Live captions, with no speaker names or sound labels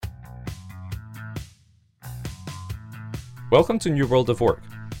Welcome to New World of Work,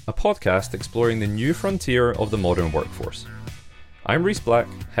 a podcast exploring the new frontier of the modern workforce. I'm Rhys Black,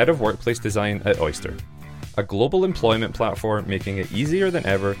 Head of Workplace Design at Oyster, a global employment platform making it easier than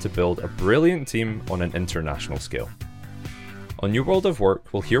ever to build a brilliant team on an international scale. On New World of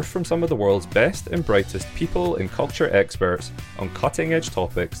Work, we'll hear from some of the world's best and brightest people and culture experts on cutting-edge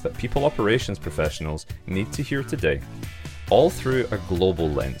topics that people operations professionals need to hear today, all through a global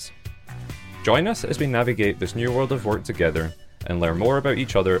lens. Join us as we navigate this new world of work together and learn more about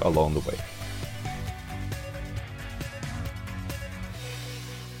each other along the way.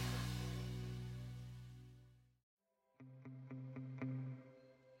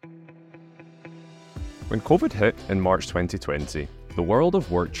 When COVID hit in March 2020, the world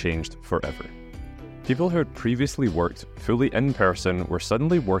of work changed forever. People who had previously worked fully in person were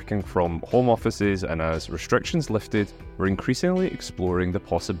suddenly working from home offices, and as restrictions lifted, were increasingly exploring the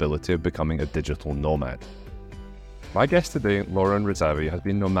possibility of becoming a digital nomad. My guest today, Lauren Razavi, has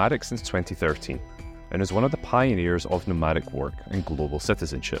been nomadic since 2013 and is one of the pioneers of nomadic work and global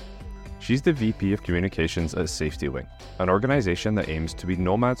citizenship. She's the VP of Communications at SafetyWing, an organisation that aims to be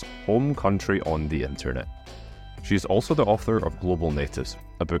Nomad's home country on the internet. She is also the author of Global Natives,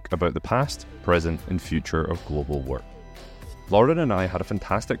 a book about the past, present and future of global work. Lauren and I had a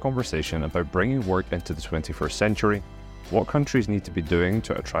fantastic conversation about bringing work into the 21st century, what countries need to be doing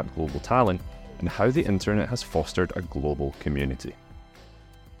to attract global talent, and how the internet has fostered a global community.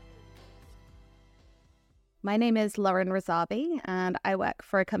 My name is Lauren Razavi, and I work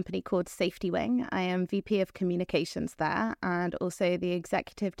for a company called SafetyWing. I am VP of Communications there and also the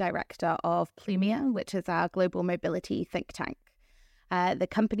Executive Director of Plumia, which is our global mobility think tank. The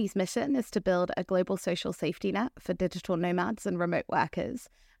company's mission is to build a global social safety net for digital nomads and remote workers.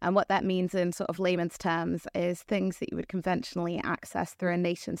 And what that means in sort of layman's terms is things that you would conventionally access through a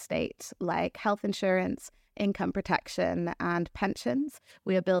nation state, like health insurance, income protection, and pensions.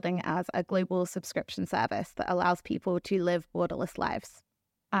 We are building as a global subscription service that allows people to live borderless lives.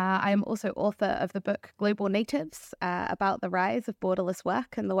 I am also author of the book Global Natives, about the rise of borderless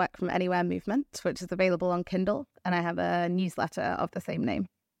work and the work from anywhere movement, which is available on Kindle, and I have a newsletter of the same name.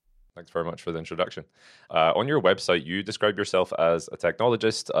 Thanks very much for the introduction. On your website, you describe yourself as a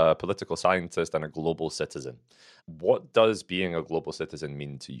technologist, a political scientist, and a global citizen. What does being a global citizen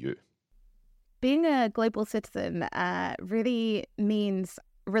mean to you? Being a global citizen really means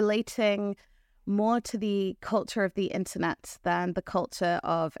relating more to the culture of the internet than the culture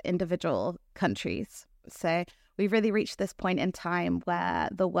of individual countries. So we've really reached this point in time where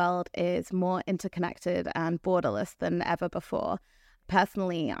the world is more interconnected and borderless than ever before.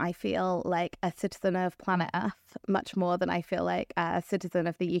 Personally, I feel like a citizen of planet Earth much more than I feel like a citizen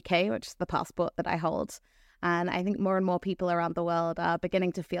of the UK, which is the passport that I hold. And I think more and more people around the world are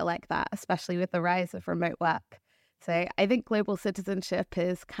beginning to feel like that, especially with the rise of remote work. So I think global citizenship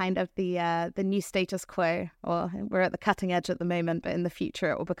is kind of the new status quo, or we're at the cutting edge at the moment, but in the future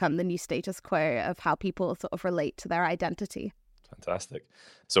it will become the new status quo of how people sort of relate to their identity. Fantastic.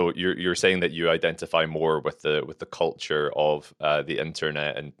 So you're saying that you identify more with the culture of the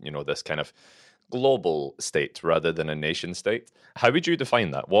internet and this kind of global state rather than a nation state. How would you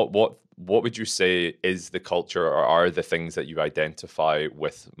define that? What would you say is the culture, or are the things that you identify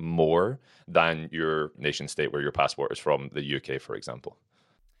with more than your nation state where your passport is from, the UK, for example?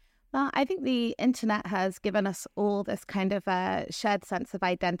 Well, I think the internet has given us all this kind of shared sense of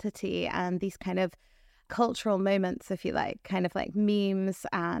identity and these kind of cultural moments, if you like, kind of like memes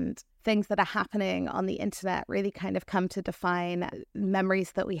and things that are happening on the internet really kind of come to define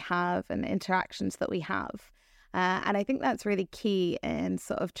memories that we have and interactions that we have. And I think that's really key in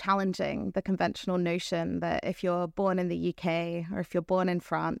sort of challenging the conventional notion that if you're born in the UK or if you're born in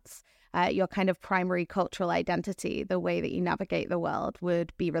France, your kind of primary cultural identity, the way that you navigate the world,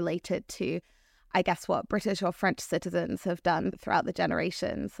 would be related to, I guess, what British or French citizens have done throughout the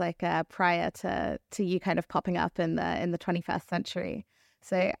generations, like prior to you kind of popping up in the 21st century.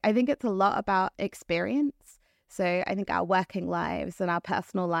 So I think it's a lot about experience. So I think our working lives and our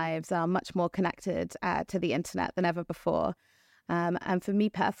personal lives are much more connected to the internet than ever before. And for me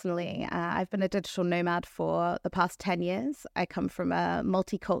personally, I've been a digital nomad for the past 10 years. I come from a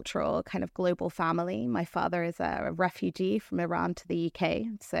multicultural kind of global family. My father is a refugee from Iran to the UK.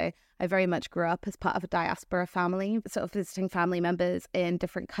 So I very much grew up as part of a diaspora family, sort of visiting family members in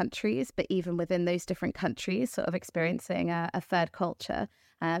different countries, but even within those different countries, sort of experiencing a third culture.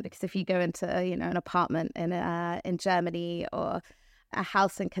 Because if you go into, an apartment in Germany or a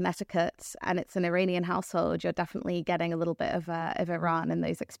house in Connecticut and it's an Iranian household, you're definitely getting a little bit of Iran in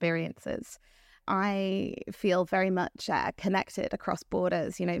those experiences. I feel very much connected across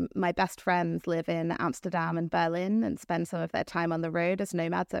borders. You know, my best friends live in Amsterdam and Berlin and spend some of their time on the road as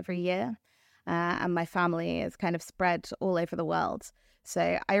nomads every year. And my family is kind of spread all over the world.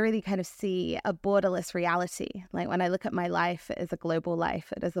 So I really kind of see a borderless reality. Like when I look at my life, it is a global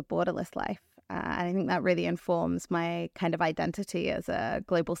life, it is a borderless life. And I think that really informs my kind of identity as a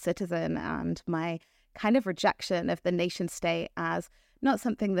global citizen and my kind of rejection of the nation state as not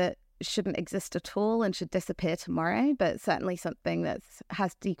something that shouldn't exist at all and should disappear tomorrow, but certainly something that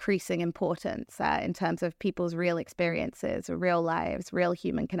has decreasing importance in terms of people's real experiences, real lives, real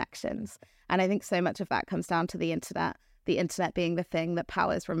human connections. And I think so much of that comes down to the internet being the thing that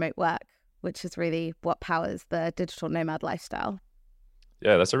powers remote work, which is really what powers the digital nomad lifestyle.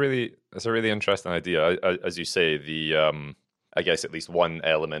 Yeah, that's a really interesting idea. As you say, I guess at least one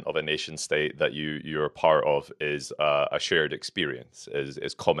element of a nation state that you're part of is a shared experience,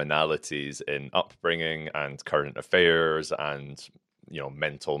 is commonalities in upbringing and current affairs and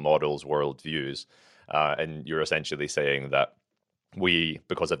mental models, worldviews, and you're essentially saying that we,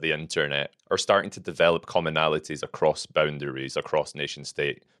 because of the internet, are starting to develop commonalities across boundaries, across nation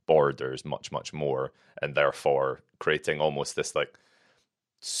state borders, much, much more, and therefore creating almost this like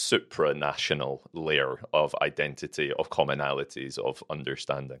supranational layer of identity, of commonalities, of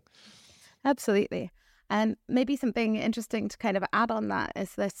understanding. Absolutely. And maybe something interesting to kind of add on that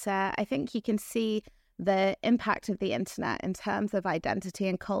is that I think you can see the impact of the internet in terms of identity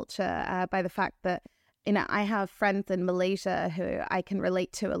and culture by the fact that, you know, I have friends in Malaysia who I can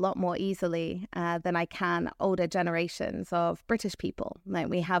relate to a lot more easily than I can older generations of British people. Like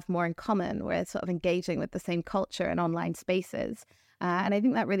we have more in common. We're sort of engaging with the same culture in online spaces. And I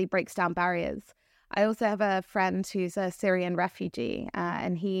think that really breaks down barriers. I also have a friend who's a Syrian refugee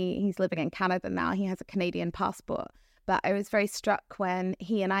and he's living in Canada now. He has a Canadian passport. But I was very struck when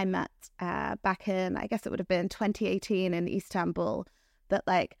he and I met back in, I guess it would have been 2018 in Istanbul, that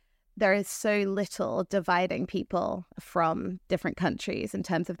like there is so little dividing people from different countries in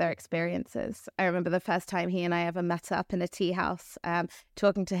terms of their experiences. I remember the first time he and I ever met up in a tea house,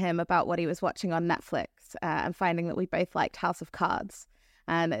 talking to him about what he was watching on Netflix and finding that we both liked House of Cards.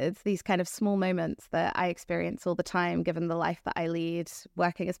 And it's these kind of small moments that I experience all the time, given the life that I lead,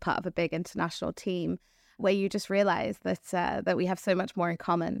 working as part of a big international team, where you just realize that we have so much more in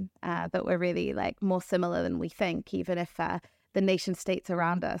common, that we're really like more similar than we think, even if the nation states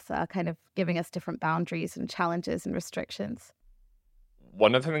around us are kind of giving us different boundaries and challenges and restrictions.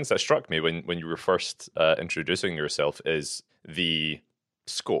 One of the things that struck me when you were first introducing yourself is the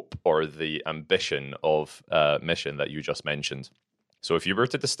scope or the ambition of mission that you just mentioned. So if you were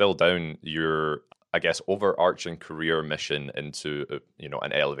to distill down your, I guess, overarching career mission into,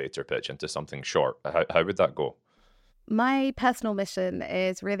 an elevator pitch, into something short, how would that go? My personal mission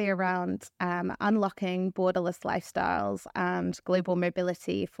is really around unlocking borderless lifestyles and global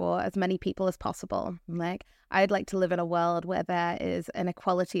mobility for as many people as possible. Like, I'd like to live in a world where there is an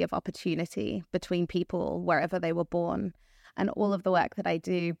equality of opportunity between people wherever they were born. And all of the work that I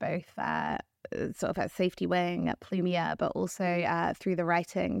do, both sort of at SafetyWing, at Plumia, but also through the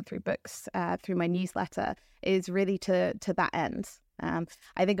writing, through books, through my newsletter, is really to that end.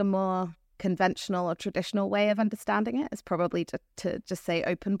 I think a more conventional or traditional way of understanding it is probably to just say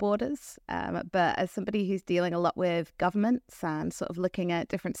open borders. But as somebody who's dealing a lot with governments and sort of looking at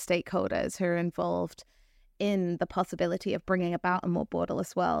different stakeholders who are involved in the possibility of bringing about a more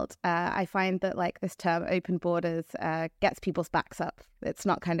borderless world, I find that like this term open borders gets people's backs up. It's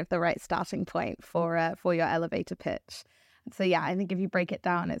not kind of the right starting point for your elevator pitch. So yeah, I think if you break it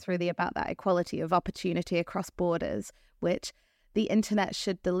down, it's really about that equality of opportunity across borders, which the internet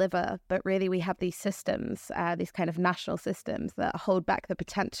should deliver, but really we have these systems, these kind of national systems that hold back the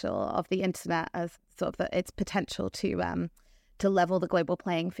potential of the internet as sort of its potential to level the global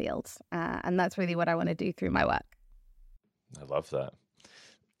playing field. And that's really what I want to do through my work. I love that.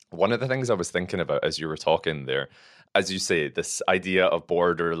 One of the things I was thinking about as you were talking there, as you say, this idea of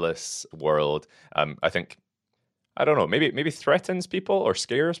borderless world, I think, I don't know, maybe threatens people or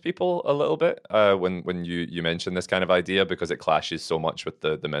scares people a little bit when you mention this kind of idea, because it clashes so much with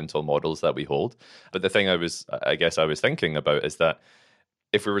the mental models that we hold. But the thing I was thinking about is that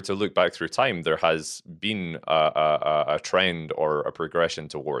if we were to look back through time, there has been a trend or a progression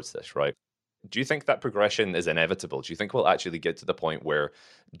towards this, right? Do you think that progression is inevitable? Do you think we'll actually get to the point where,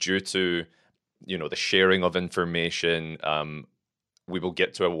 due to the sharing of information, we will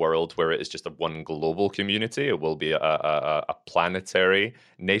get to a world where it is just a one global community? It will be a planetary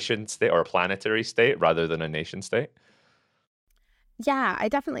nation state or a planetary state rather than a nation state? Yeah, I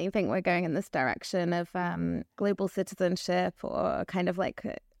definitely think we're going in this direction of global citizenship, or kind of like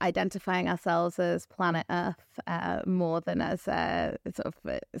identifying ourselves as planet Earth more than as sort of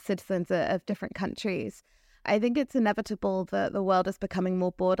citizens of different countries. I think it's inevitable that the world is becoming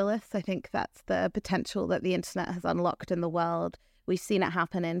more borderless. I think that's the potential that the internet has unlocked in the world. We've seen it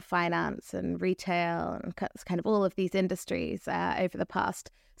happen in finance and retail and kind of all of these industries over the past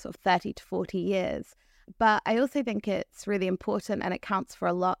sort of 30 to 40 years. But I also think it's really important, and it counts for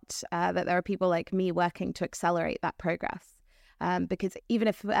a lot, that there are people like me working to accelerate that progress. Because even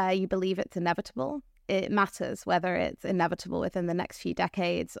if you believe it's inevitable, it matters whether it's inevitable within the next few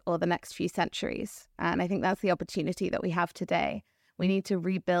decades or the next few centuries. And I think that's the opportunity that we have today. We need to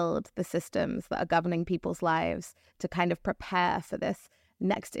rebuild the systems that are governing people's lives to kind of prepare for this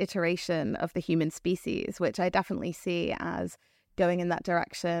next iteration of the human species, which I definitely see as going in that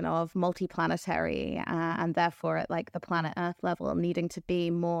direction of multiplanetary, and therefore at like the planet Earth level needing to be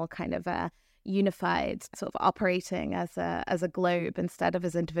more kind of a unified, sort of operating as a globe instead of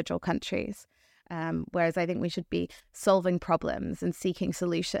as individual countries. Whereas I think we should be solving problems and seeking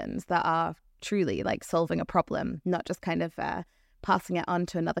solutions that are truly like solving a problem, not just kind of passing it on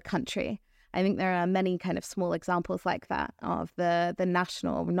to another country. I think there are many kind of small examples like that of the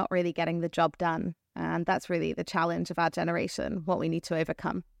national not really getting the job done. And that's really the challenge of our generation, what we need to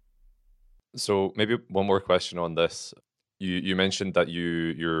overcome. So maybe one more question on this. You mentioned that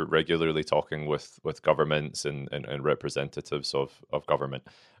you're regularly talking with governments and representatives of government.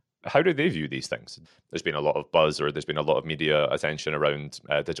 How do they view these things? There's been a lot of buzz, or there's been a lot of media attention around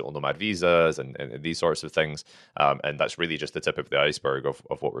digital nomad visas and these sorts of things. And that's really just the tip of the iceberg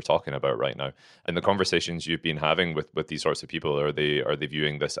of what we're talking about right now. And the conversations you've been having with these sorts of people, are they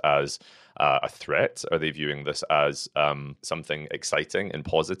viewing this as a threat? Are they viewing this as something exciting and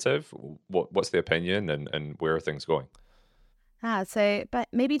positive? What's the opinion, and where are things going? But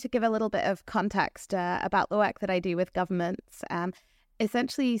maybe to give a little bit of context about the work that I do with governments,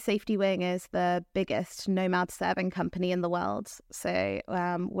 essentially, SafetyWing is the biggest Nomad serving company in the world. So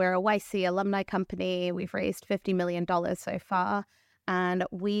we're a YC alumni company. We've raised $50 million so far. And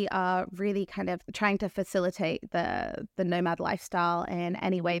we are really kind of trying to facilitate the Nomad lifestyle in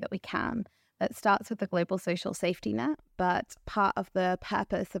any way that we can. It starts with the global social safety net, but part of the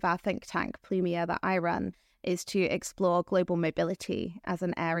purpose of our think tank, Plumia, that I run, is to explore global mobility as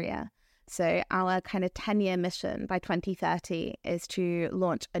an area. So our kind of 10-year mission by 2030 is to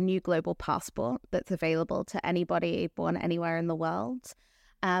launch a new global passport that's available to anybody born anywhere in the world.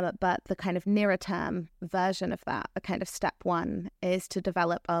 But the kind of nearer term version of that, the kind of step one, is to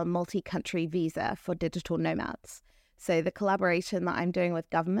develop a multi-country visa for digital nomads. So the collaboration that I'm doing with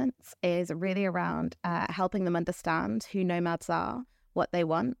governments is really around helping them understand who nomads are, what they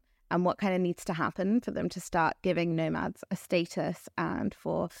want, and what kind of needs to happen for them to start giving nomads a status, and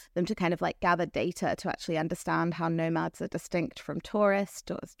for them to kind of like gather data to actually understand how nomads are distinct from tourists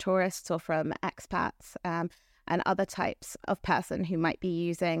or from expats, and other types of person who might be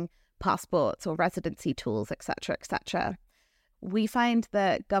using passports or residency tools, etc., etc. We find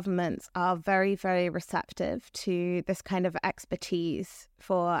that governments are very, very receptive to this kind of expertise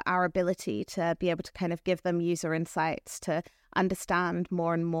for our ability to be able to kind of give them user insights, to understand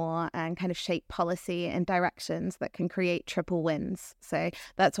more and more, and kind of shape policy in directions that can create triple wins. So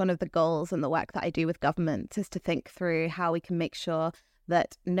that's one of the goals and the work that I do with governments, is to think through how we can make sure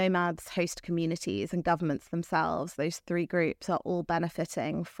that nomads, host communities, and governments themselves, those three groups, are all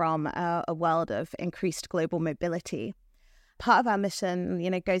benefiting from a world of increased global mobility. Part of our mission,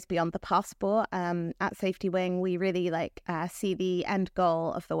 goes beyond the passport. At SafetyWing, we really see the end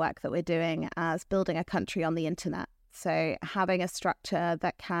goal of the work that we're doing as building a country on the internet. So having a structure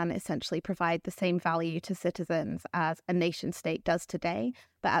that can essentially provide the same value to citizens as a nation state does today,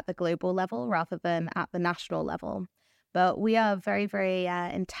 but at the global level rather than at the national level. But we are very, very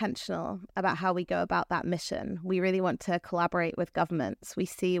intentional about how we go about that mission. We really want to collaborate with governments. We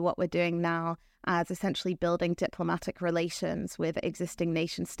see what we're doing now as essentially building diplomatic relations with existing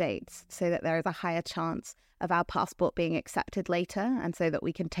nation states, so that there is a higher chance of our passport being accepted later, and so that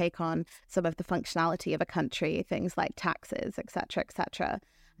we can take on some of the functionality of a country, things like taxes, etc., etc.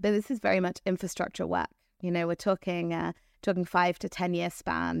 But this is very much infrastructure work. We're talking 5 to 10 year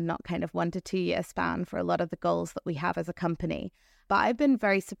span, not kind of 1 to 2 year span for a lot of the goals that we have as a company. But I've been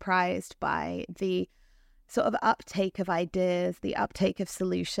very surprised by the sort of uptake of ideas, the uptake of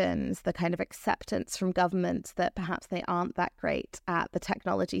solutions, the kind of acceptance from governments that perhaps they aren't that great at the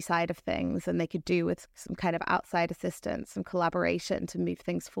technology side of things, and they could do with some kind of outside assistance, some collaboration to move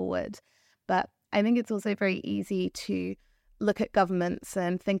things forward. But I think it's also very easy to look at governments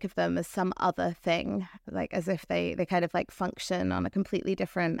and think of them as some other thing, like as if they kind of like function on a completely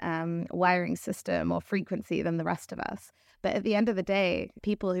different wiring system or frequency than the rest of us. But at the end of the day,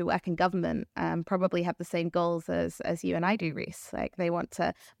 people who work in government probably have the same goals as you and I do, Reese. Like they want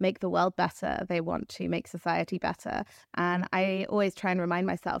to make the world better. They want to make society better. And I always try and remind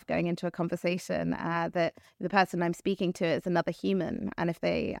myself going into a conversation that the person I'm speaking to is another human. And if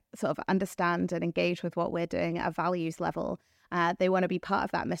they sort of understand and engage with what we're doing at a values level, they want to be part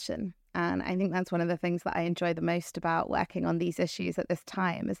of that mission. And I think that's one of the things that I enjoy the most about working on these issues at this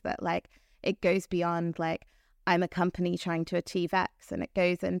time is that like it goes beyond like, I'm a company trying to achieve X, and it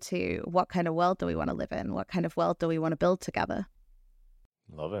goes into what kind of world do we want to live in? What kind of world do we want to build together?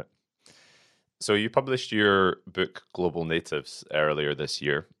 Love it. So you published your book, Global Natives, earlier this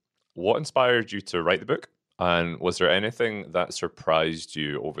year. What inspired you to write the book? And was there anything that surprised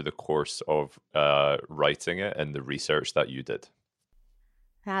you over the course of writing it and the research that you did?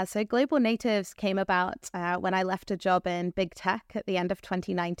 So Global Natives came about when I left a job in big tech at the end of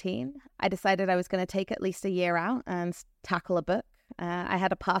 2019. I decided I was going to take at least a year out and tackle a book. I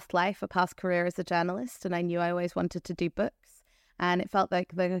had a past life, a past career as a journalist, and I knew I always wanted to do books. And it felt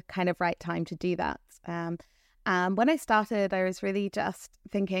like the kind of right time to do that. When I started, I was really just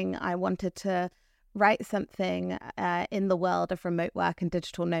thinking I wanted to write something in the world of remote work and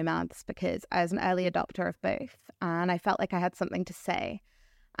digital nomads because I was an early adopter of both. And I felt like I had something to say.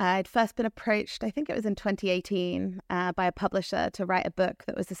 I'd first been approached, I think it was in 2018, by a publisher to write a book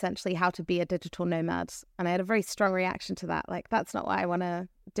that was essentially how to be a digital nomad. And I had a very strong reaction to that. Like, that's not what I want to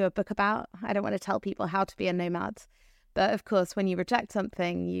do a book about. I don't want to tell people how to be a nomad. But of course, when you reject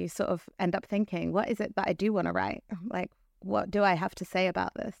something, you sort of end up thinking, what is it that I do want to write? Like, what do I have to say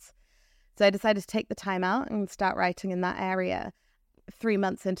about this? So I decided to take the time out and start writing in that area. 3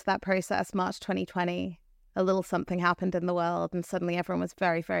 months into that process, March 2020, a little something happened in the world, and suddenly everyone was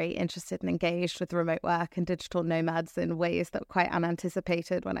very, very interested and engaged with remote work and digital nomads in ways that were quite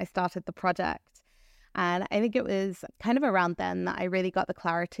unanticipated when I started the project. And I think it was kind of around then that I really got the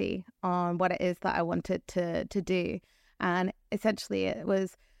clarity on what it is that I wanted to do. And essentially it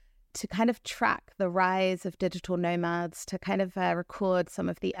was to kind of track the rise of digital nomads, to kind of record some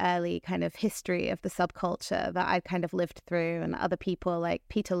of the early kind of history of the subculture that I'd kind of lived through, and other people like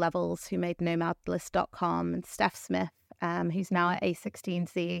Peter Levels, who made nomadlist.com, and Steph Smith, who's now at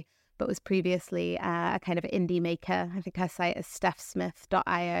A16Z, but was previously a kind of indie maker. I think her site is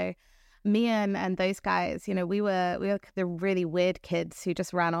stephsmith.io. Me and those guys, you know, we were the really weird kids who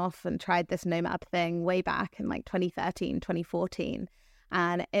just ran off and tried this nomad thing way back in like 2013, 2014.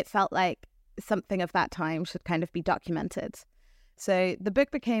 And it felt like something of that time should kind of be documented. So the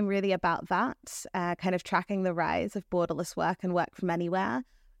book became really about that, kind of tracking the rise of borderless work and work from anywhere,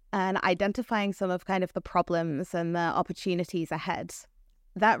 and identifying some of kind of the problems and the opportunities ahead.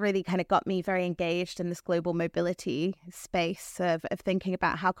 That really kind of got me very engaged in this global mobility space of thinking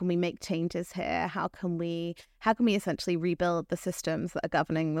about how can we make changes here? How can we essentially rebuild the systems that are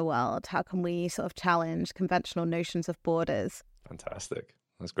governing the world? How can we sort of challenge conventional notions of borders? Fantastic.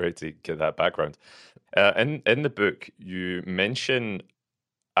 That's great to get that background. In the book, you mention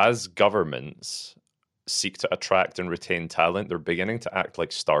as governments seek to attract and retain talent, they're beginning to act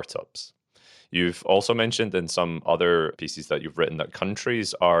like startups. You've also mentioned in some other pieces that you've written that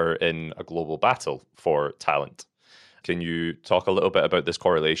countries are in a global battle for talent. Can you talk a little bit about this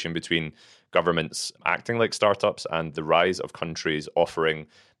correlation between governments acting like startups and the rise of countries offering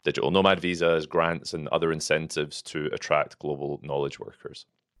digital nomad visas, grants, and other incentives to attract global knowledge workers?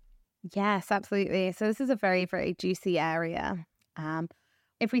 Yes, absolutely. So this is a very, very juicy area.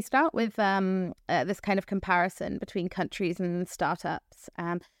 If we start with this kind of comparison between countries and startups,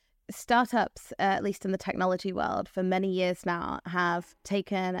 startups, at least in the technology world, for many years now, have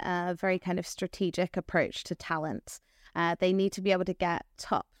taken a very kind of strategic approach to talent. They need to be able to get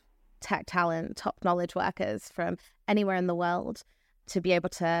top tech talent, top knowledge workers from anywhere in the world to be able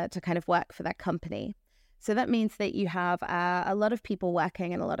to kind of work for that company. So that means that you have a lot of people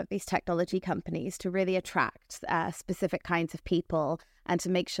working in a lot of these technology companies to really attract specific kinds of people and to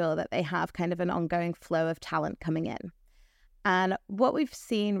make sure that they have kind of an ongoing flow of talent coming in. And what we've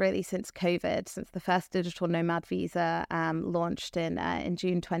seen really since COVID, since the first digital nomad visa launched in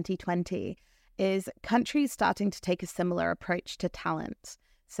June 2020, is countries starting to take a similar approach to talent.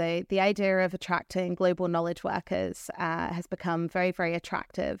 So the idea of attracting global knowledge workers has become very, very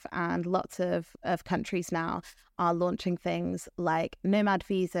attractive. And lots of countries now are launching things like nomad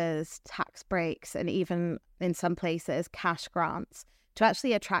visas, tax breaks, and even in some places, cash grants to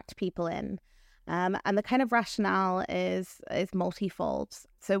actually attract people in. And the kind of rationale is multifold.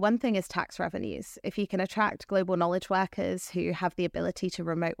 So one thing is tax revenues. If you can attract global knowledge workers who have the ability to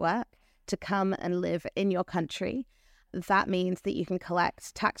remote work, to come and live in your country, that means that you can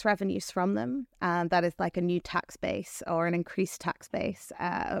collect tax revenues from them. And that is like a new tax base or an increased tax base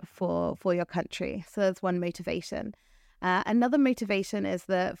for your country. So that's one motivation. Another motivation is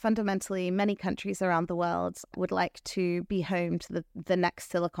that fundamentally many countries around the world would like to be home to the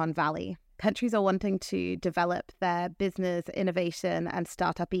next Silicon Valley. Countries are wanting to develop their business, innovation, and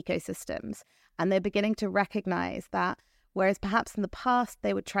startup ecosystems. And they're beginning to recognize that whereas perhaps in the past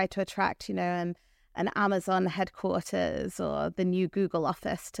they would try to attract, an Amazon headquarters or the new Google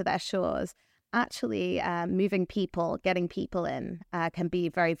office to their shores, actually moving people, getting people in can be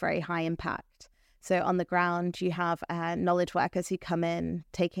very, very high impact. So on the ground, you have knowledge workers who come in,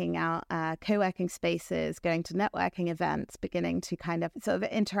 taking out co-working spaces, going to networking events, beginning to kind of sort of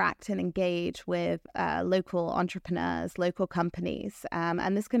interact and engage with local entrepreneurs, local companies.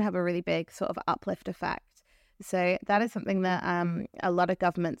 And this can have a really big sort of uplift effect. So that is something that a lot of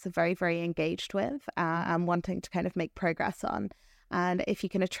governments are very, very engaged with and wanting to kind of make progress on. And if you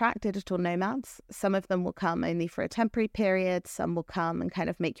can attract digital nomads, some of them will come only for a temporary period, some will come and kind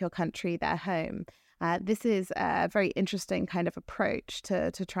of make your country their home. This is a very interesting kind of approach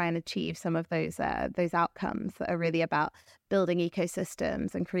to try and achieve some of those outcomes that are really about building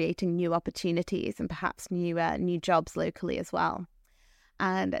ecosystems and creating new opportunities and perhaps new jobs locally as well.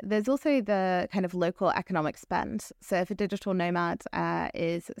 And there's also the kind of local economic spend. So if a digital nomad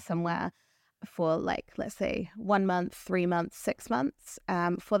is somewhere for let's say 1 month, 3 months, 6 months,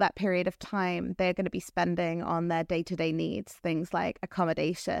 for that period of time, they're going to be spending on their day-to-day needs, things like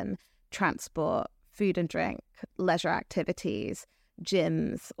accommodation, transport, food and drink, leisure activities,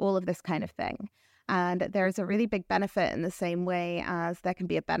 gyms, all of this kind of thing. And there is a really big benefit in the same way as there can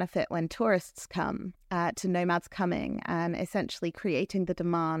be a benefit when tourists come to nomads coming and essentially creating the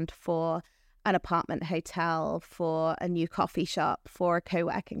demand for an apartment hotel, for a new coffee shop, for a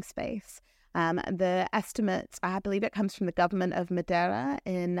co-working space. The estimate, I believe it comes from the government of Madeira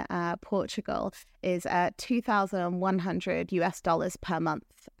in Portugal, is $2,100 per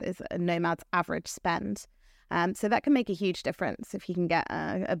month is a nomad's average spend. So that can make a huge difference if you can get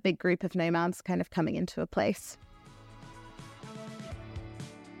a big group of nomads kind of coming into a place.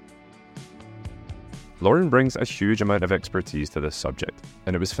 Lauren brings a huge amount of expertise to this subject,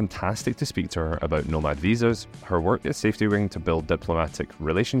 and it was fantastic to speak to her about nomad visas, her work at SafetyWing to build diplomatic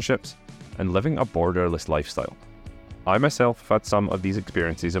relationships, and living a borderless lifestyle. I myself have had some of these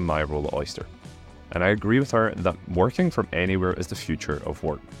experiences in my role at Oyster, and I agree with her that working from anywhere is the future of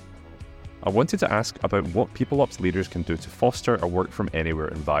work. I wanted to ask about what PeopleOps leaders can do to foster a work from anywhere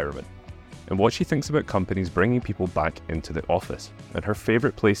environment, and what she thinks about companies bringing people back into the office, and her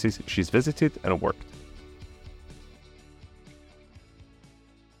favourite places she's visited and worked.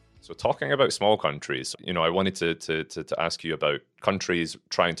 So talking about small countries, I wanted to ask you about countries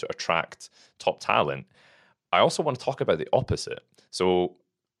trying to attract top talent. I also want to talk about the opposite. So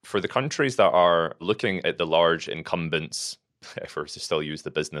for the countries that are looking at the large incumbents, if we're to still use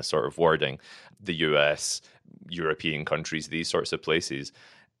the business sort of wording, the US, European countries, these sorts of places,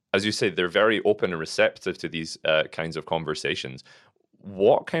 as you say, they're very open and receptive to these kinds of conversations.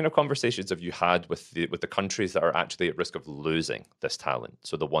 What kind of conversations have you had with the countries that are actually at risk of losing this talent?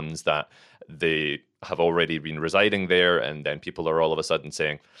 So the ones that they have already been residing there, and then people are all of a sudden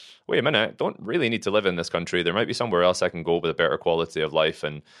saying, wait a minute, don't really need to live in this country. There might be somewhere else I can go with a better quality of life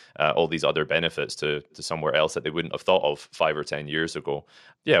and all these other benefits to somewhere else that they wouldn't have thought of 5 or 10 years ago.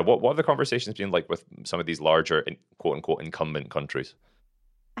 Yeah, what have the conversations been like with some of these larger, quote unquote, incumbent countries?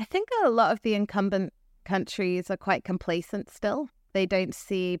 I think a lot of the incumbent countries are quite complacent still. They don't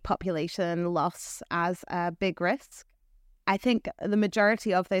see population loss as a big risk. I think the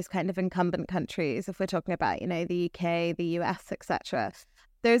majority of those kind of incumbent countries, if we're talking about, the UK, the US, etc.,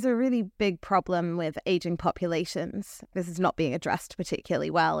 there's a really big problem with aging populations. This is not being addressed particularly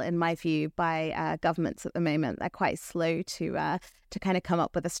well, in my view, by governments at the moment. They're quite slow to kind of come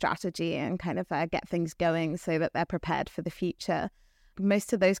up with a strategy and kind of get things going so that they're prepared for the future.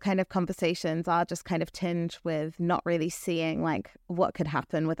 Most of those kind of conversations are just kind of tinged with not really seeing what could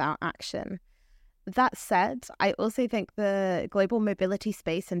happen without action. That said, I also think the global mobility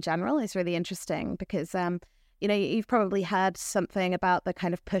space in general is really interesting because, you've probably heard something about the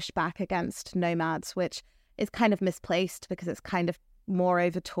kind of pushback against nomads, which is kind of misplaced because it's kind of more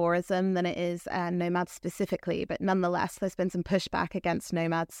over tourism than it is nomads specifically. But nonetheless, there's been some pushback against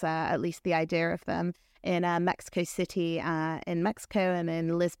nomads, at least the idea of them, in Mexico City, in Mexico, and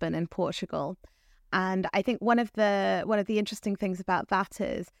in Lisbon, in Portugal. And I think one of the interesting things about that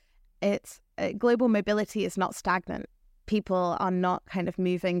is it's global mobility is not stagnant. People are not kind of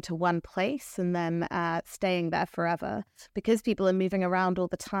moving to one place and then staying there forever. Because people are moving around all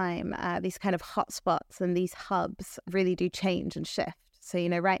the time, these kind of hotspots and these hubs really do change and shift. So,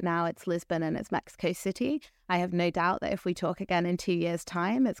 right now it's Lisbon and it's Mexico City. I have no doubt that if we talk again in 2 years'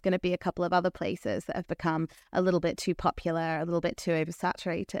 time, it's going to be a couple of other places that have become a little bit too popular, a little bit too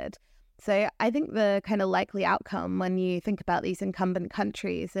oversaturated. So I think the kind of likely outcome when you think about these incumbent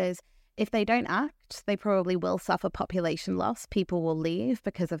countries is if they don't act, they probably will suffer population loss. People will leave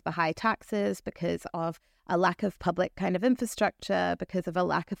because of the high taxes, because of a lack of public kind of infrastructure, because of a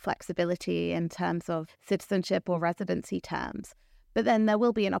lack of flexibility in terms of citizenship or residency terms. But then there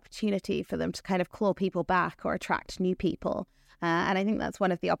will be an opportunity for them to kind of claw people back or attract new people. And I think that's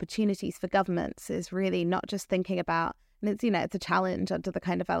one of the opportunities for governments is really not just thinking about, and it's a challenge under the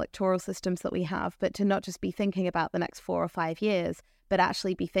kind of electoral systems that we have, but to not just be thinking about the next 4 or 5 years, but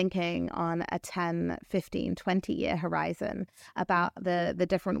actually be thinking on a 10, 15, 20-year horizon about the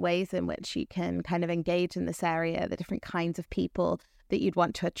different ways in which you can kind of engage in this area, the different kinds of people that you'd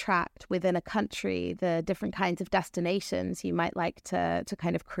want to attract within a country, the different kinds of destinations you might like to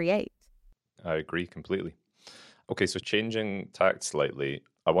kind of create. I agree completely. Okay, so changing tact slightly,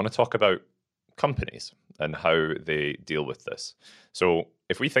 I want to talk about companies and how they deal with this. So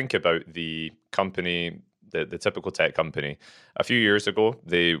if we think about the company, the typical tech company, a few years ago,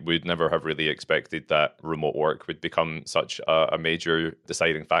 they would never have really expected that remote work would become such a major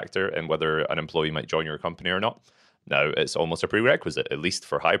deciding factor in whether an employee might join your company or not. Now it's almost a prerequisite, at least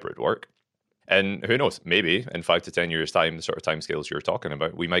for hybrid work. And who knows, maybe in 5 to 10 years' time, the sort of timescales you're talking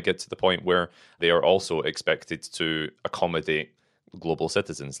about, we might get to the point where they are also expected to accommodate global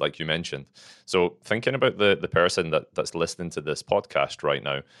citizens, like you mentioned. So thinking about the person that's listening to this podcast right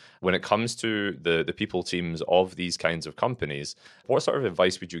now, when it comes to the people teams of these kinds of companies, what sort of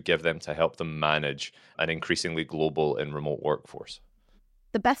advice would you give them to help them manage an increasingly global and remote workforce?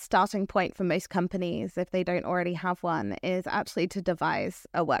 The best starting point for most companies, if they don't already have one, is actually to devise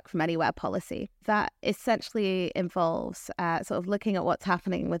a work from anywhere policy. That essentially involves sort of looking at what's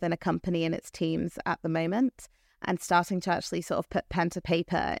happening within a company and its teams at the moment and starting to actually sort of put pen to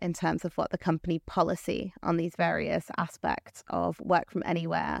paper in terms of what the company policy on these various aspects of work from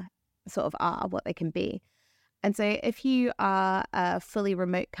anywhere sort of are, what they can be. And so if you are a fully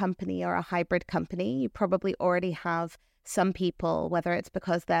remote company or a hybrid company, you probably already have some people, whether it's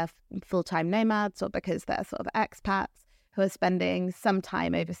because they're full-time nomads or because they're sort of expats who are spending some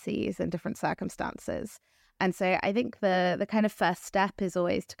time overseas in different circumstances. And so I think the kind of first step is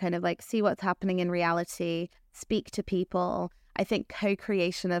always to kind of like see what's happening in reality, speak to people. I think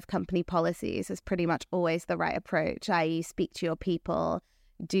co-creation of company policies is pretty much always the right approach, i.e. speak to your people,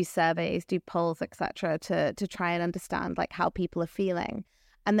 do surveys, do polls, etc., to try and understand like how people are feeling.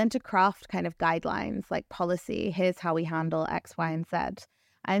 And then to craft kind of guidelines like policy, here's how we handle X, Y, and Z.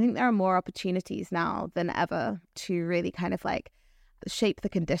 I think there are more opportunities now than ever to really kind of like shape the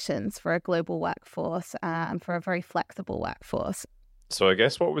conditions for a global workforce and for a very flexible workforce. So I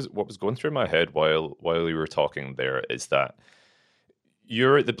guess what was going through my head while you were talking there is that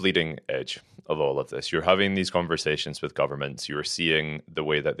you're at the bleeding edge of all of this. You're having these conversations with governments. You're seeing the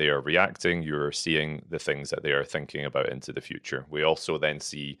way that they are reacting. You're seeing the things that they are thinking about into the future. We also then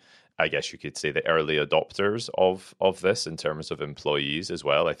see, I guess you could say, the early adopters of this in terms of employees as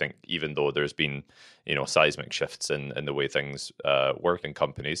well. I think even though there's been, seismic shifts in the way things work in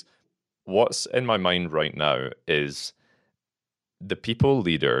companies, what's in my mind right now is the people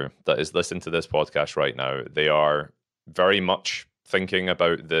leader that is listening to this podcast right now. They are very much thinking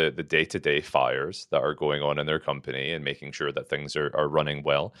about the day-to-day fires that are going on in their company and making sure that things are running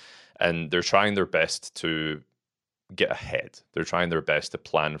well. And they're trying their best to get ahead. They're trying their best to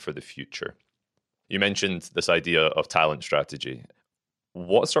plan for the future. You mentioned this idea of talent strategy.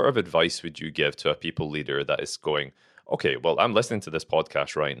 What sort of advice would you give to a people leader that is going, okay, well, I'm listening to this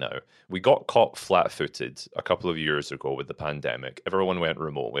podcast right now. We got caught flat-footed a couple of years ago with the pandemic. Everyone went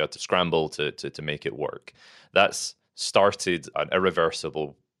remote. We had to scramble to make it work. That's started an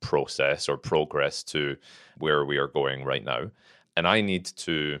irreversible process or progress to where we are going right now. And I need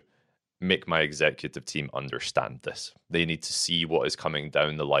to make my executive team understand this. They need to see what is coming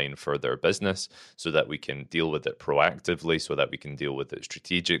down the line for their business so that we can deal with it proactively, so that we can deal with it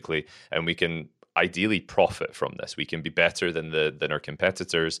strategically, and we can ideally profit from this. We can be better than our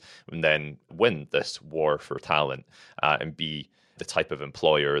competitors and then win this war for talent and be the type of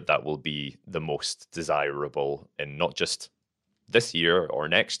employer that will be the most desirable in not just this year or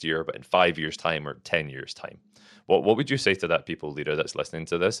next year, but in 5 years' time or 10 years' time. What would you say to that people leader that's listening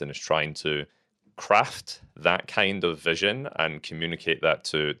to this and is trying to craft that kind of vision and communicate that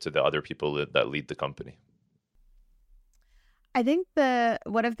to the other people that lead the company? I think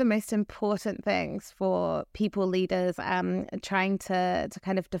one of the most important things for people leaders trying to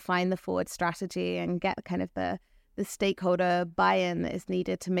kind of define the forward strategy and get kind of the stakeholder buy-in that is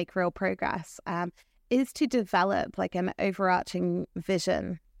needed to make real progress is to develop like an overarching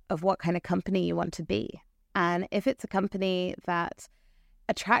vision of what kind of company you want to be. And if it's a company that's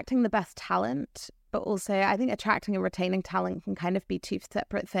attracting the best talent, but also I think attracting and retaining talent can kind of be two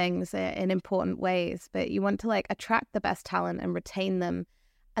separate things in important ways. But you want to like attract the best talent and retain them.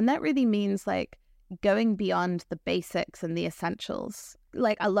 And that really means like going beyond the basics and the essentials.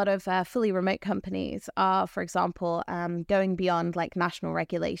 Like a lot of fully remote companies are, for example, going beyond like national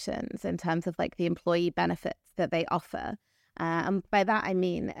regulations in terms of like the employee benefits that they offer. And by that, I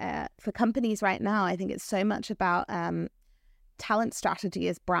mean, for companies right now, I think it's so much about talent strategy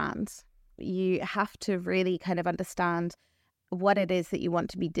as brands. You have to really kind of understand what it is that you want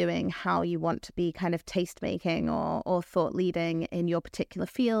to be doing, how you want to be kind of taste making or thought leading in your particular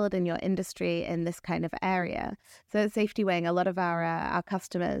field, in your industry, in this kind of area. So at SafetyWing, a lot of our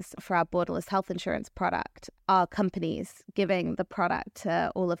customers for our borderless health insurance product are companies giving the product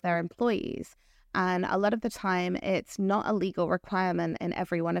to all of their employees. And a lot of the time, it's not a legal requirement in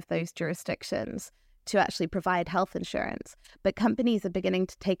every one of those jurisdictions to actually provide health insurance. But companies are beginning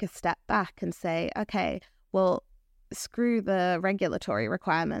to take a step back and say, okay, well, screw the regulatory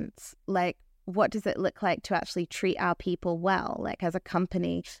requirements. Like, what does it look like to actually treat our people well? Like, as a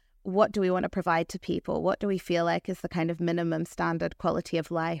company, what do we want to provide to people? What do we feel like is the kind of minimum standard quality of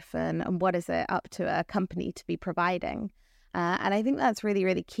life? And what is it up to a company to be providing? And I think that's really,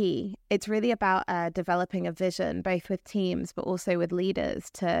 really key. It's really about developing a vision, both with teams, but also with leaders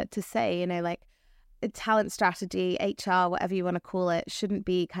to say, you know, like talent strategy, HR, whatever you want to call it, shouldn't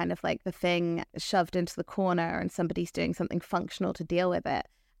be kind of like the thing shoved into the corner and somebody's doing something functional to deal with it.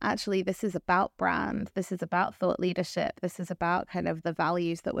 Actually, this is about brand. This is about thought leadership. This is about kind of the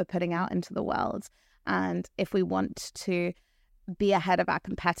values that we're putting out into the world. And if we want to be ahead of our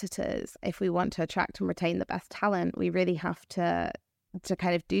competitors, if we want to attract and retain the best talent, we really have to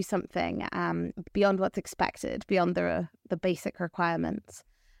kind of do something beyond what's expected, beyond the basic requirements.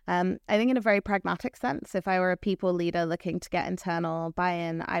 I think in a very pragmatic sense, if I were a people leader looking to get internal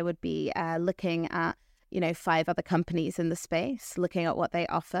buy-in, I would be looking at, 5 other companies in the space, looking at what they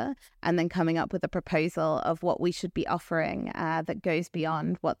offer, and then coming up with a proposal of what we should be offering that goes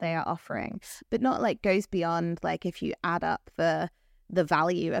beyond what they are offering. But not like goes beyond, like if you add up the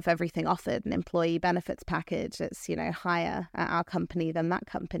value of everything offered, an employee benefits package, it's, higher at our company than that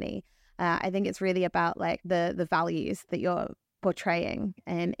company. I think it's really about like the values that you're portraying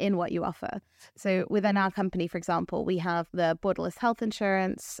in what you offer. So within our company, for example, we have the borderless health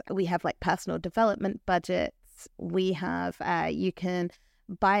insurance, we have like personal development budgets, we have you can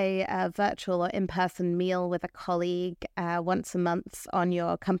buy a virtual or in-person meal with a colleague once a month on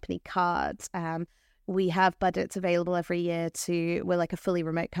your company cards. We have budgets available every year we're like a fully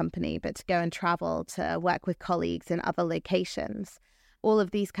remote company, but to go and travel to work with colleagues in other locations. All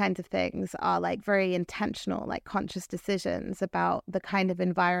of these kinds of things are like very intentional, like conscious decisions about the kind of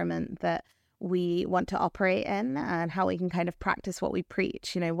environment that we want to operate in and how we can kind of practice what we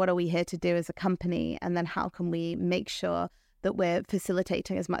preach. What are we here to do as a company? And then how can we make sure that we're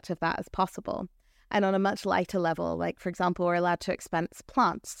facilitating as much of that as possible? And on a much lighter level, like, for example, we're allowed to expense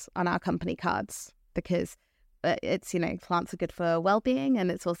plants on our company cards because it's, plants are good for well-being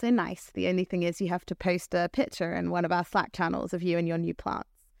and it's also nice. The only thing is you have to post a picture in one of our Slack channels of you and your new plants.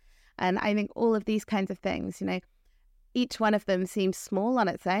 And I think all of these kinds of things, each one of them seems small on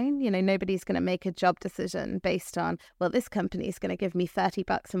its own. Nobody's going to make a job decision based on, well, this company is going to give me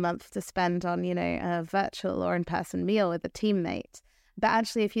 $30 a month to spend on, a virtual or in-person meal with a teammate. But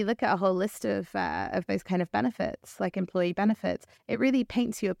actually, if you look at a whole list of those kind of benefits, like employee benefits, it really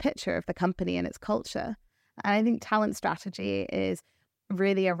paints you a picture of the company and its culture. And I think talent strategy is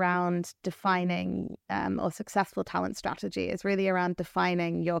really around defining, or successful talent strategy is really around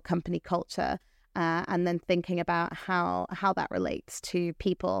defining your company culture and then thinking about how that relates to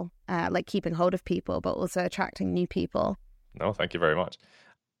people, like keeping hold of people, but also attracting new people. No, thank you very much.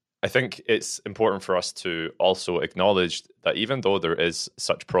 I think it's important for us to also acknowledge that even though there is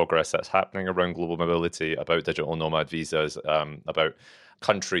such progress that's happening around global mobility, about digital nomad visas, about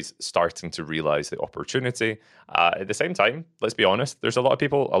countries starting to realize the opportunity, at the same time, let's be honest, there's a lot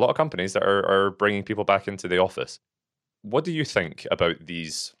of companies that are bringing people back into the office. What do you think about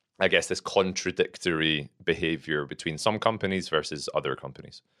these, I guess, this contradictory behavior between some companies versus other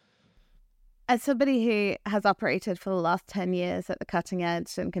companies? As somebody who has operated for the last 10 years at the cutting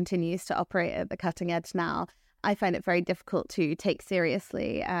edge and continues to operate at the cutting edge now, I find it very difficult to take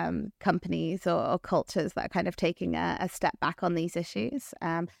seriously companies or cultures that are kind of taking a step back on these issues.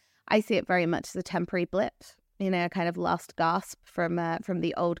 I see it very much as a temporary blip, a kind of last gasp from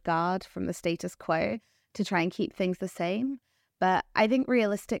the old guard, from the status quo, to try and keep things the same. But I think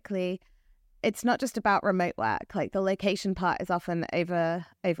realistically, it's not just about remote work. Like, the location part is often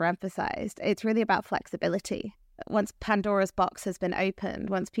overemphasized. It's really about flexibility. Once Pandora's box has been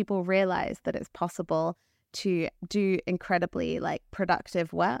opened, once people realize that it's possible to do incredibly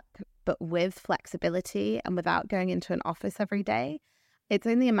productive work, but with flexibility and without going into an office every day, it's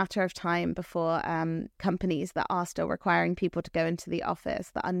only a matter of time before companies that are still requiring people to go into the office,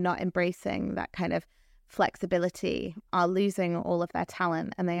 that are not embracing that kind of flexibility, are losing all of their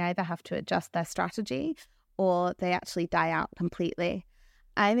talent, and they either have to adjust their strategy or they actually die out completely.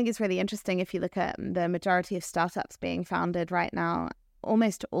 I think it's really interesting if you look at the majority of startups being founded right now.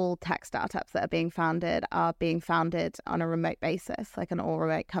 Almost all tech startups that are being founded on a remote basis, like an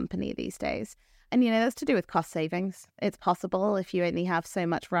all-remote company these days. And, that's to do with cost savings. It's possible if you only have so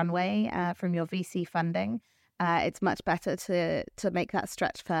much runway from your VC funding. It's much better to make that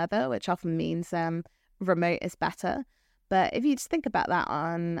stretch further, which often means remote is better. But if you just think about that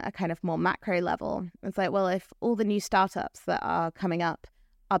on a kind of more macro level, it's like, well, if all the new startups that are coming up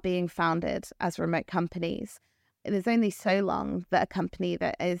are being founded as remote companies, there's only so long that a company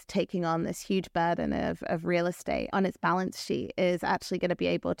that is taking on this huge burden of real estate on its balance sheet is actually going to be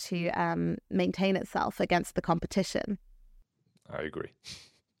able to maintain itself against the competition. I agree.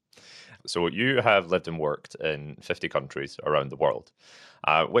 So you have lived and worked in 50 countries around the world.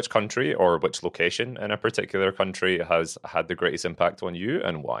 Which country or which location in a particular country has had the greatest impact on you,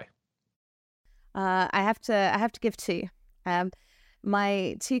 and why? I have to give two.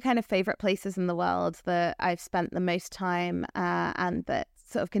 My two kind of favorite places in the world that I've spent the most time and that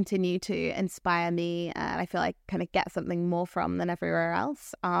sort of continue to inspire me and I feel like kind of get something more from than everywhere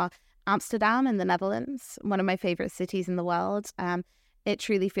else are Amsterdam in the Netherlands, one of my favorite cities in the world. It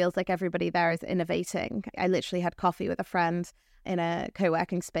truly feels like everybody there is innovating. I literally had coffee with a friend in a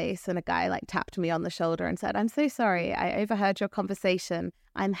co-working space and a guy tapped me on the shoulder and said, "I'm so sorry, I overheard your conversation.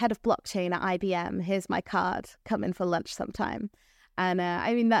 I'm head of blockchain at IBM. Here's my card. Come in for lunch sometime." And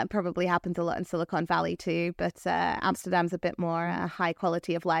I mean, that probably happens a lot in Silicon Valley too, but Amsterdam's a bit more high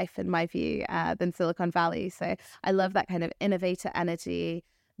quality of life in my view than Silicon Valley. So I love that kind of innovator energy,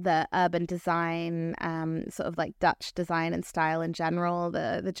 the urban design, sort of like Dutch design and style in general,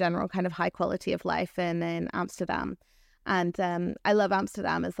 the general kind of high quality of life in Amsterdam. And I love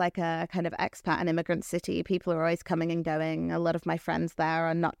Amsterdam as like a kind of expat and immigrant city. People are always coming and going. A lot of my friends there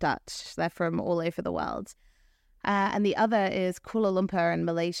are not Dutch. They're from all over the world. And the other is Kuala Lumpur in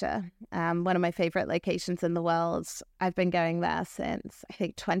Malaysia, one of my favorite locations in the world. I've been going there since, I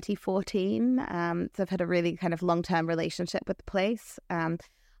think, 2014. So I've had a really kind of long-term relationship with the place.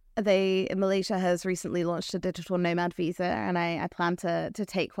 Malaysia has recently launched a digital nomad visa, and I plan to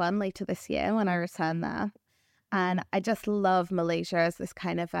take one later this year when I return there. And I just love Malaysia as this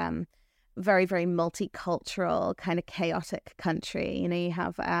kind of very, very multicultural, kind of chaotic country. You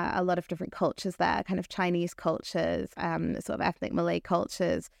have a lot of different cultures there, kind of Chinese cultures, sort of ethnic Malay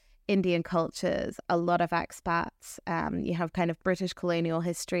cultures, Indian cultures, a lot of expats. You have kind of British colonial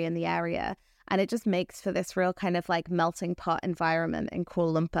history in the area. And it just makes for this real kind of melting pot environment in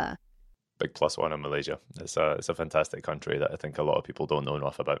Kuala Lumpur. Big plus one in Malaysia. It's a fantastic country that I think a lot of people don't know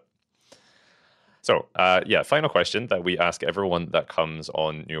enough about. So, final question that we ask everyone that comes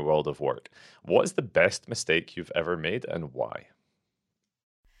on New World of Work. What is the best mistake you've ever made and why?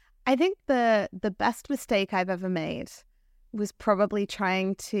 I think the best mistake I've ever made was probably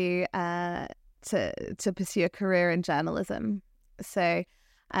trying to pursue a career in journalism. So,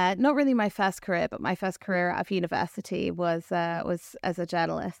 not really my first career, but my first career out of university was as a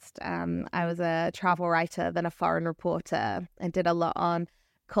journalist. I was a travel writer, then a foreign reporter, and did a lot on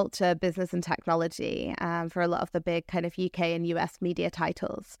culture, business and technology for a lot of the big kind of UK and US media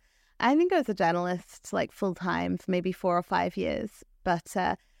titles. I think I was a journalist full-time for maybe 4 or 5 years. But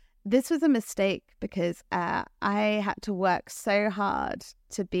this was a mistake because I had to work so hard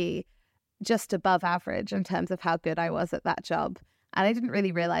to be just above average in terms of how good I was at that job. And I didn't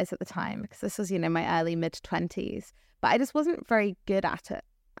really realize at the time because this was, my early mid-20s. But I just wasn't very good at it.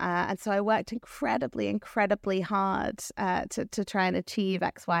 And so I worked incredibly, incredibly hard to try and achieve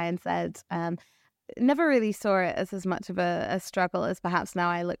X, Y, and Z. Never really saw it as much of a struggle as perhaps now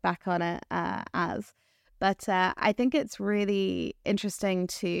I look back on it as. But I think it's really interesting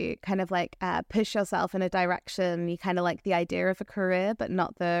to kind of push yourself in a direction. You kind of like the idea of a career, but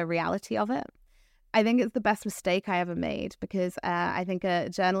not the reality of it. I think it's the best mistake I ever made because I think a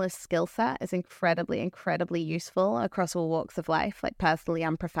journalist's skill set is incredibly, incredibly useful across all walks of life, like personally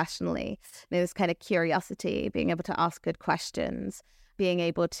and professionally. This kind of curiosity, being able to ask good questions, being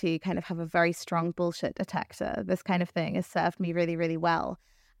able to kind of have a very strong bullshit detector, this kind of thing has served me really, really well.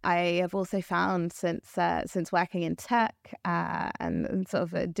 I have also found since working in tech and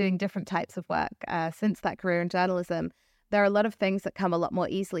sort of doing different types of work since that career in journalism, there are a lot of things that come a lot more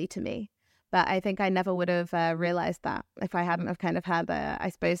easily to me. But I think I never would have realized that if I hadn't have kind of had, I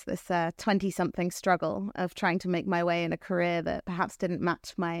suppose, this 20-something struggle of trying to make my way in a career that perhaps didn't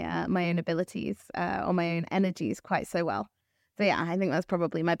match my own abilities or my own energies quite so well. So yeah, I think that's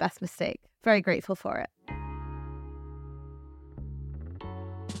probably my best mistake. Very grateful for it.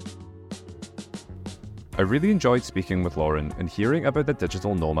 I really enjoyed speaking with Lauren and hearing about the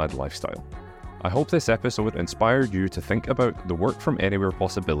digital nomad lifestyle. I hope this episode inspired you to think about the work from anywhere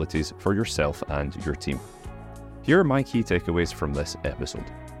possibilities for yourself and your team. Here are my key takeaways from this episode.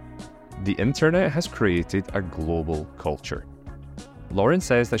 The internet has created a global culture. Lauren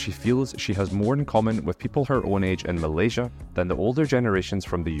says that she feels she has more in common with people her own age in Malaysia than the older generations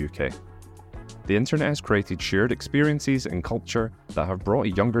from the UK. The internet has created shared experiences and culture that have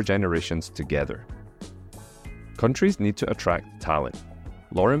brought younger generations together. Countries need to attract talent.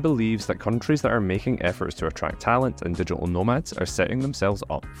 Lauren believes that countries that are making efforts to attract talent and digital nomads are setting themselves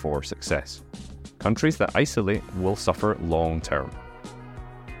up for success. Countries that isolate will suffer long term.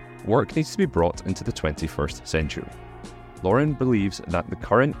 Work needs to be brought into the 21st century. Lauren believes that the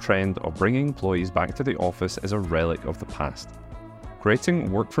current trend of bringing employees back to the office is a relic of the past.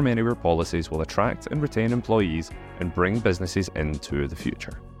 Creating work from anywhere policies will attract and retain employees and bring businesses into the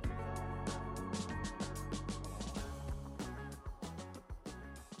future.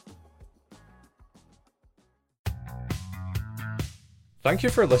 Thank you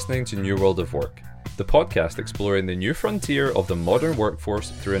for listening to New World of Work, the podcast exploring the new frontier of the modern workforce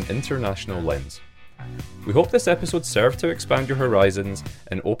through an international lens. We hope this episode served to expand your horizons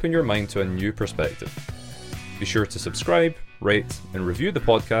and open your mind to a new perspective. Be sure to subscribe, rate, and review the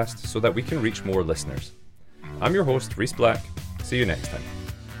podcast so that we can reach more listeners. I'm your host, Rhys Black. See you next time.